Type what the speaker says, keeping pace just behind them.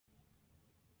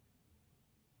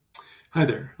Hi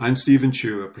there, I'm Stephen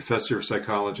Chu, a professor of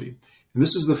psychology, and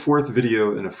this is the fourth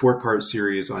video in a four-part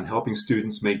series on helping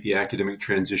students make the academic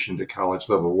transition to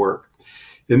college-level work.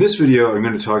 In this video, I'm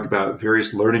going to talk about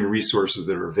various learning resources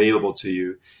that are available to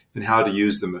you and how to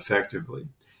use them effectively.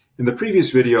 In the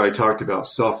previous video, I talked about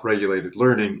self-regulated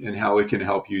learning and how it can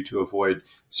help you to avoid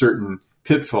certain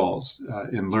pitfalls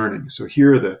in learning. So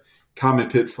here are the common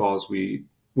pitfalls we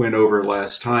went over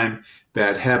last time: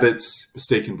 bad habits,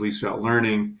 mistaken beliefs about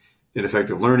learning,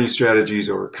 ineffective learning strategies,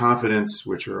 overconfidence,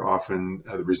 which are often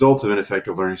the result of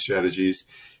ineffective learning strategies,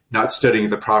 not studying at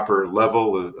the proper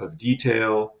level of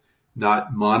detail,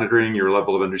 not monitoring your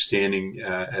level of understanding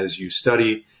as you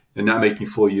study, and not making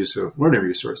full use of learning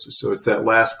resources. So it's that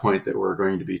last point that we're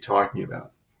going to be talking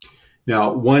about.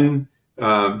 Now, one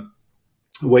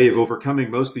way of overcoming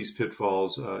most of these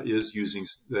pitfalls is using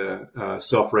the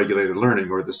self-regulated learning,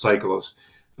 or the cycle of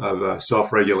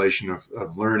self-regulation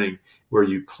of learning, where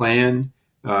you plan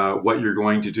what you're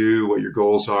going to do, what your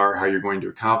goals are, how you're going to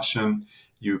accomplish them.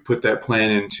 You put that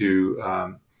plan into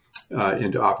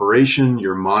operation.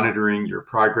 You're monitoring your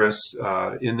progress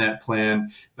in that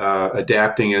plan,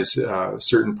 adapting as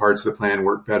certain parts of the plan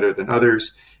work better than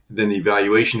others. And then the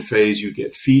evaluation phase, you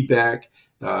get feedback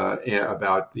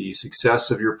about the success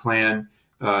of your plan.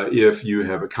 If you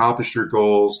have accomplished your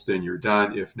goals, then you're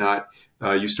done. If not,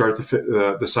 you start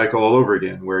the cycle all over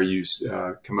again, where you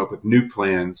come up with new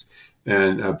plans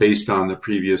and based on the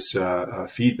previous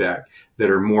feedback that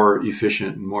are more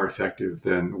efficient and more effective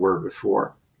than were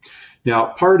before. Now,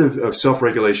 part of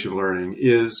self-regulation learning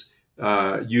is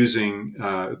using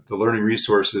the learning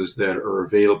resources that are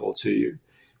available to you,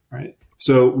 right?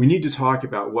 So we need to talk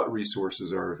about what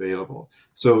resources are available.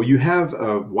 So you have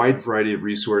a wide variety of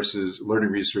resources, learning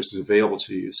resources available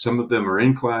to you. Some of them are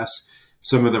in class,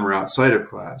 some of them are outside of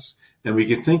class. And we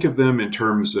can think of them in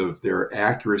terms of their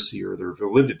accuracy or their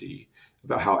validity,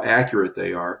 about how accurate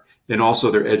they are, and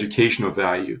also their educational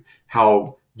value,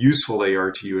 how useful they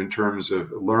are to you in terms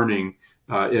of learning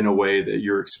in a way that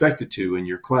you're expected to in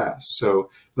your class. So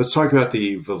let's talk about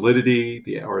the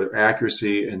validity or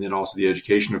accuracy, and then also the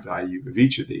educational value of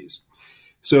each of these.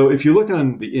 So if you look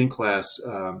on the in-class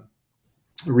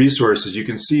resources, you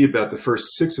can see about the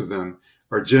first 6 of them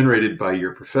are generated by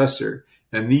your professor.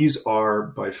 And these are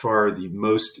by far the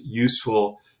most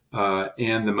useful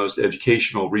and the most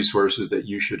educational resources that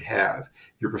you should have.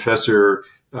 Your professor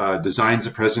designs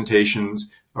the presentations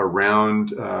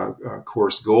around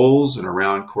course goals and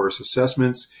around course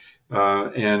assessments,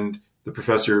 and the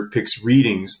professor picks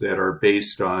readings that are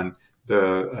based on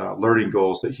the learning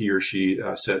goals that he or she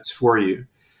sets for you.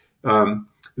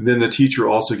 Then the teacher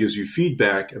also gives you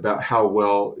feedback about how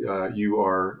well you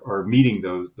are meeting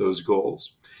those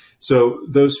goals. So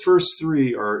those first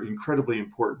 3 are incredibly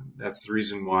important. That's the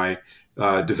reason why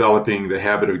developing the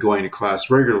habit of going to class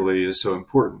regularly is so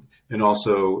important, and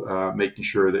also making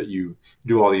sure that you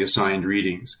do all the assigned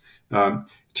readings.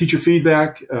 Teacher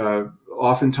feedback,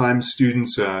 oftentimes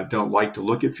students don't like to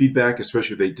look at feedback,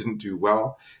 especially if they didn't do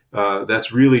well.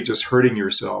 That's really just hurting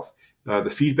yourself.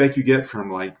 The feedback you get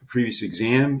from like the previous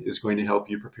exam is going to help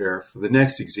you prepare for the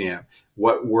next exam.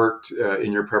 What worked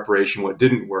in your preparation, what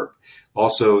didn't work.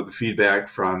 Also, the feedback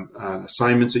from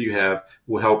assignments that you have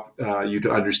will help you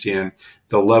to understand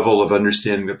the level of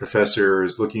understanding the professor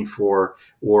is looking for,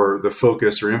 or the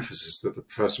focus or emphasis that the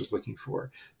professor is looking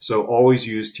for. So always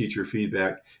use teacher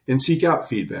feedback, and seek out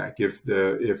feedback if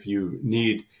you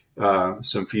need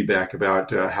some feedback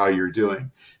about how you're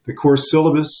doing. The course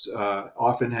syllabus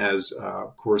often has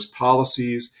course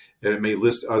policies, and it may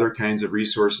list other kinds of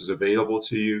resources available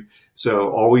to you.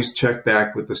 So always check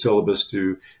back with the syllabus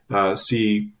to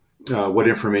see what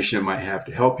information it might have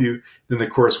to help you. Then the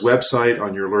course website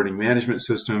on your learning management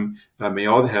system may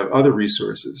all have other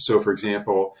resources. So for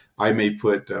example, I may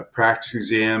put practice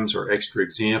exams or extra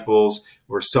examples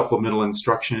or supplemental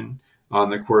instruction on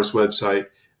the course website.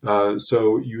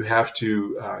 So you have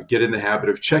to get in the habit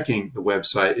of checking the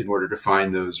website in order to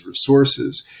find those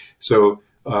resources. So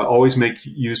always make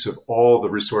use of all the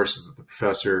resources that the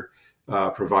professor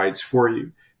provides for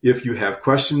you. If you have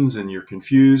questions and you're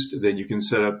confused, then you can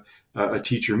set up a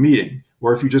teacher meeting.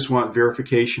 Or if you just want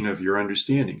verification of your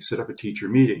understanding, set up a teacher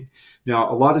meeting.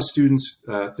 Now, a lot of students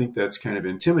think that's kind of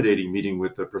intimidating, meeting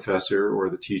with the professor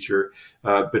or the teacher,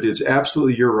 but it's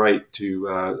absolutely your right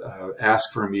to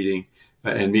ask for a meeting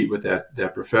and meet with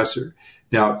that professor.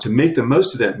 Now, to make the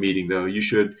most of that meeting, though, you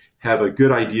should have a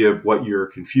good idea of what your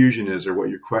confusion is or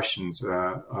what your questions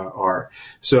are.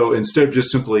 So instead of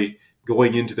just simply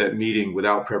going into that meeting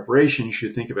without preparation, you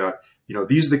should think about,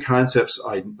 these are the concepts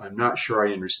I'm not sure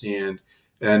I understand.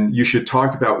 And you should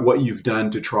talk about what you've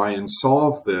done to try and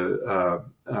solve the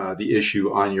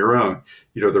issue on your own.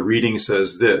 You know, the reading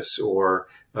says this, or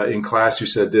in class you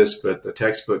said this, but the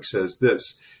textbook says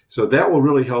this. So that will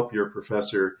really help your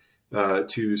professor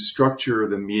to structure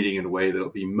the meeting in a way that will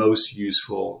be most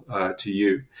useful to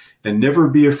you. And never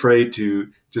be afraid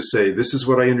to just say, this is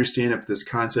what I understand of this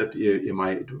concept. Am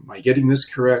I getting this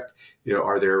correct? You know,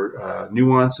 are there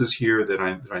nuances here that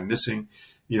I'm missing?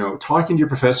 You know, talking to your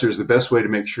professor is the best way to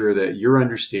make sure that your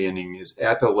understanding is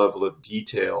at the level of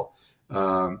detail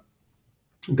that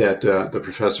the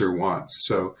professor wants.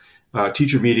 So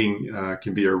teacher meeting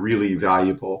can be a really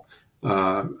valuable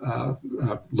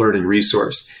learning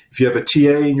resource. If you have a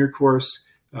TA in your course,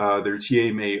 their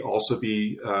TA may also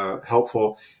be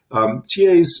helpful.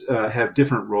 TAs have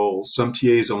different roles. Some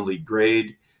TAs only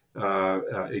grade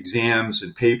exams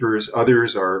and papers.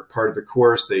 Others are part of the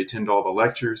course. They attend all the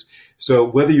lectures. So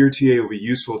whether your TA will be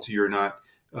useful to you or not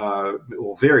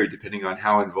will vary depending on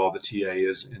how involved the TA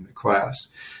is in the class.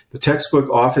 The textbook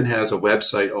often has a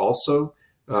website also,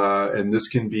 and this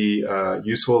can be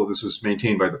useful. This is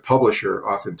maintained by the publisher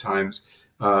oftentimes.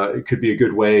 It could be a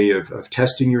good way of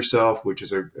testing yourself, which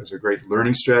is a great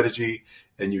learning strategy,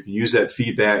 and you can use that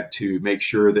feedback to make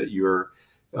sure that you're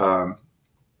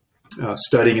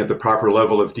studying at the proper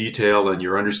level of detail and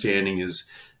your understanding is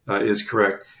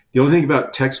correct. The only thing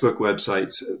about textbook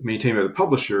websites maintained by the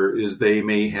publisher is they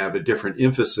may have a different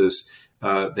emphasis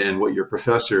than what your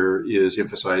professor is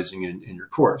emphasizing in your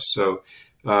course. So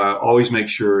always make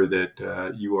sure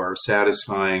that you are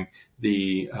satisfying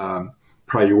the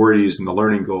priorities and the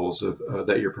learning goals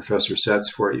that your professor sets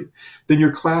for you. Then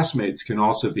your classmates can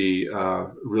also be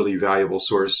a really valuable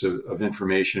source of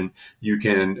information. You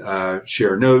can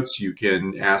share notes, you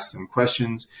can ask them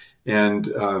questions,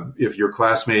 and if your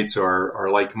classmates are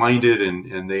like-minded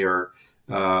and they are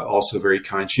also very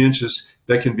conscientious,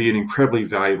 that can be an incredibly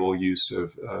valuable use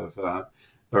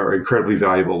or incredibly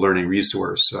valuable learning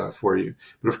resource for you.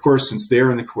 But of course, since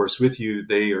they're in the course with you,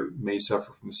 they may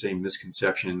suffer from the same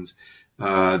misconceptions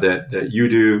that you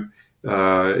do,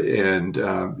 and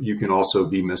you can also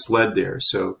be misled there.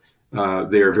 So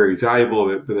they are very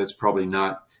valuable, but that's probably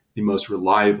not the most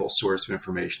reliable source of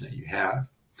information that you have.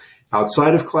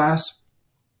 Outside of class,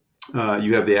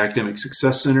 you have the Academic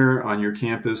Success Center on your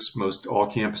campus. Most all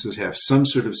campuses have some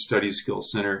sort of study skills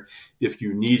center. If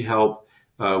you need help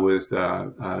with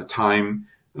time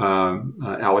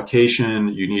allocation,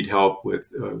 you need help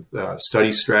with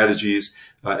study strategies,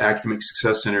 Academic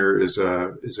Success Center is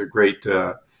a great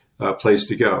place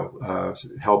to go.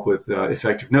 Help with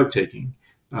effective note-taking,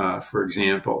 for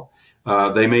example.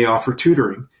 They may offer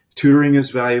tutoring. Tutoring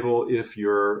is valuable if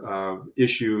your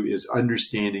issue is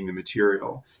understanding the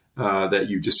material, that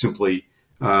you just simply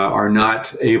are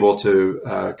not able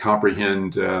to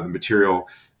comprehend the material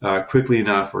quickly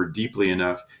enough or deeply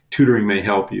enough. Tutoring may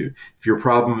help you. If your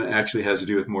problem actually has to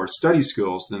do with more study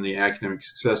skills, then the Academic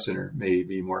Success Center may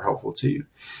be more helpful to you.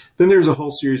 Then there's a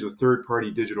whole series of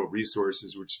third-party digital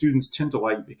resources which students tend to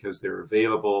like because they're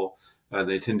available.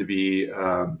 They tend to be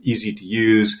easy to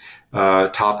use,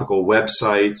 topical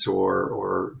websites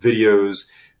or videos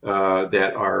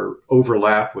that are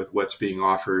overlap with what's being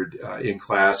offered in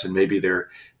class, and maybe they're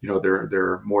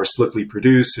more slickly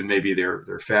produced, and maybe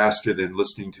they're faster than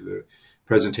listening to the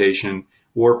presentation,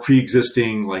 or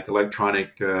pre-existing like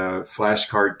electronic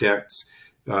flashcard decks,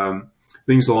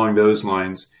 things along those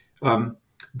lines.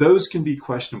 Those can be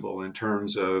questionable in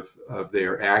terms of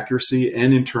their accuracy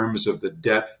and in terms of the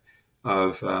depth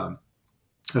of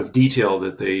detail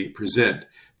that they present.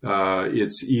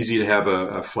 It's easy to have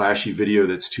a flashy video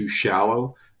that's too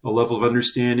shallow a level of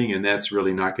understanding, and that's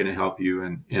really not going to help you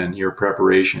in your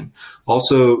preparation.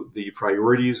 Also, the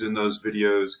priorities in those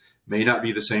videos may not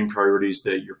be the same priorities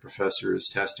that your professor is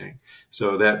testing,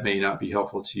 so that may not be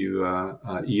helpful to you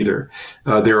either.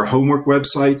 There are homework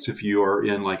websites if you are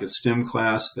in like a STEM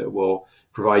class that will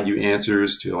provide you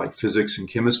answers to like physics and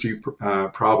chemistry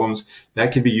problems.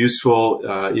 That can be useful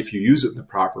if you use it in the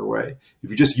proper way.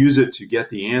 If you just use it to get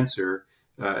the answer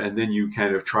and then you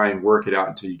kind of try and work it out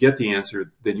until you get the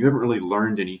answer, then you haven't really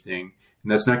learned anything,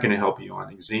 and that's not going to help you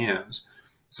on exams.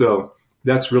 So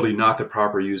that's really not the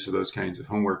proper use of those kinds of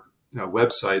homework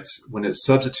websites when it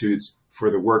substitutes for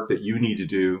the work that you need to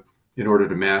do in order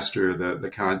to master the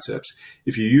concepts.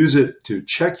 If you use it to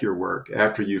check your work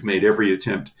after you've made every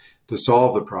attempt to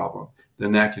solve the problem,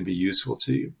 then that can be useful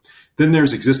to you. Then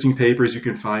there's existing papers you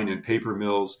can find in paper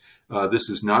mills. This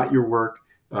is not your work,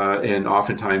 and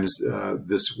oftentimes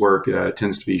this work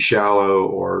tends to be shallow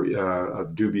or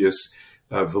of dubious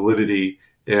validity,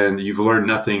 and you've learned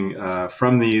nothing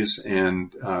from these,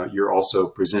 and you're also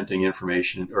presenting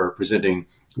information or presenting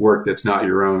work that's not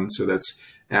your own. So that's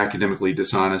academically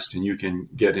dishonest, and you can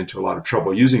get into a lot of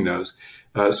trouble using those.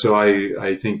 So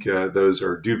I think those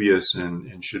are dubious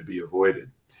and should be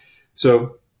avoided.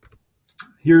 So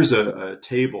here's a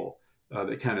table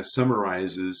that kind of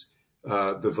summarizes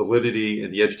the validity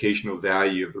and the educational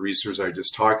value of the resources I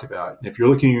just talked about. And if you're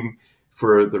looking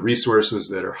for the resources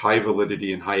that are high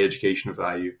validity and high educational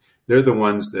value, they're the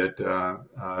ones that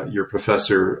your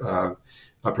professor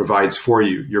provides for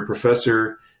you. Your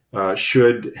professor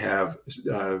should have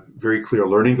very clear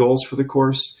learning goals for the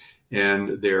course,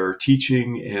 and their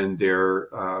teaching and their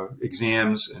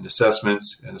exams and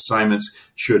assessments and assignments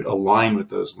should align with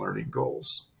those learning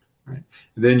goals. Right?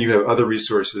 And then you have other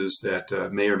resources that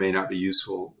may or may not be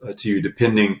useful to you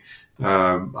depending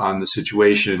on the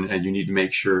situation, and you need to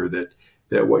make sure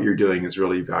that what you're doing is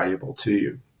really valuable to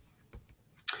you.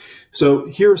 So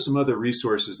here are some other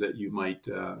resources that you might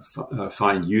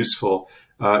find useful.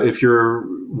 If you're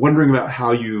wondering about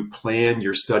how you plan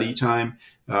your study time,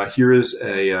 here is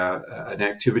an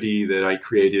activity that I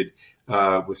created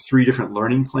with 3 different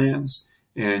learning plans.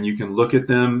 And you can look at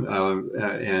them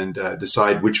and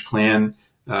decide which plan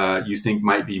you think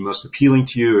might be most appealing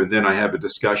to you. And then I have a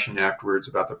discussion afterwards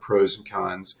about the pros and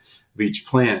cons of each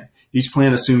plan. Each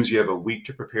plan assumes you have a week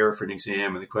to prepare for an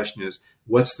exam, and the question is,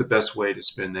 what's the best way to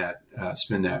spend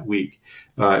that week?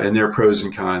 And there are pros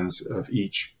and cons of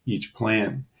each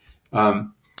plan.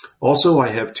 Also, I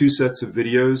have 2 sets of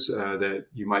videos that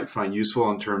you might find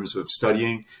useful in terms of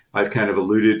studying. I've kind of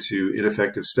alluded to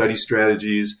ineffective study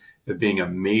strategies being a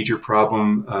major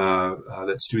problem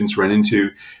that students run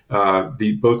into.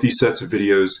 Both these sets of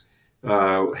videos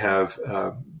have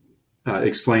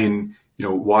explained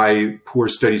why poor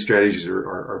study strategies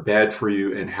are bad for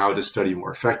you and how to study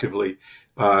more effectively.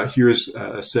 Here's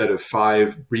a set of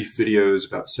 5 brief videos,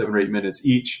 about 7 or 8 minutes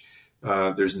each.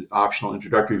 There's an optional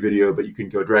introductory video, but you can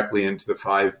go directly into the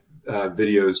 5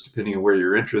 videos depending on where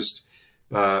your interest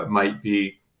might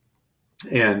be,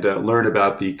 and learn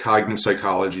about the cognitive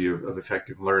psychology of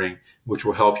effective learning, which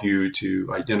will help you to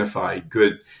identify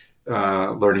good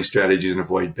learning strategies and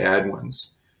avoid bad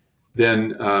ones.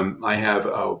 Then I have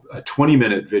a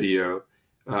 20-minute video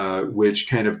which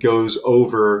kind of goes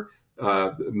over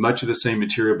much of the same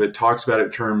material, but talks about it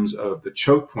in terms of the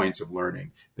choke points of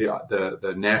learning,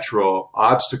 the natural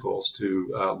obstacles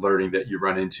to learning that you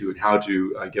run into and how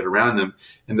to get around them,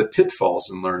 and the pitfalls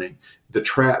in learning, the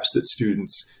traps that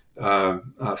students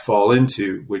fall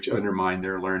into which undermine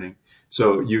their learning.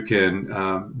 So you can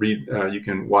you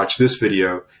can watch this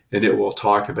video, and it will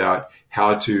talk about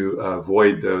how to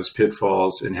avoid those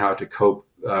pitfalls and how to cope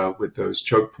with those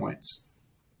choke points.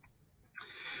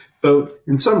 So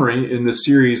in summary, in this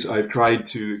series, I've tried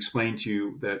to explain to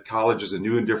you that college is a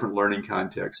new and different learning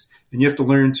context, and you have to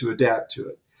learn to adapt to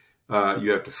it.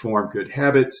 You have to form good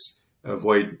habits,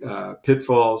 avoid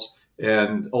pitfalls,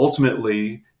 and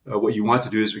ultimately, what you want to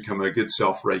do is become a good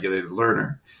self-regulated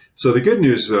learner. So the good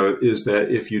news, though, is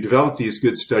that if you develop these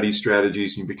good study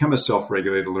strategies and you become a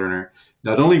self-regulated learner,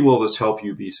 not only will this help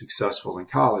you be successful in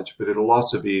college, but it'll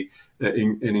also be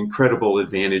an incredible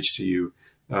advantage to you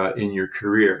in your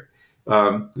career.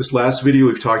 This last video,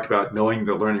 we've talked about knowing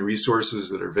the learning resources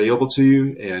that are available to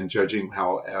you and judging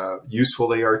how useful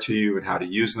they are to you and how to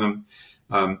use them.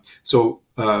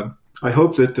 I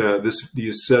hope that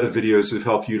these set of videos have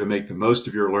helped you to make the most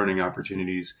of your learning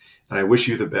opportunities, and I wish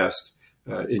you the best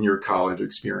in your college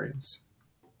experience.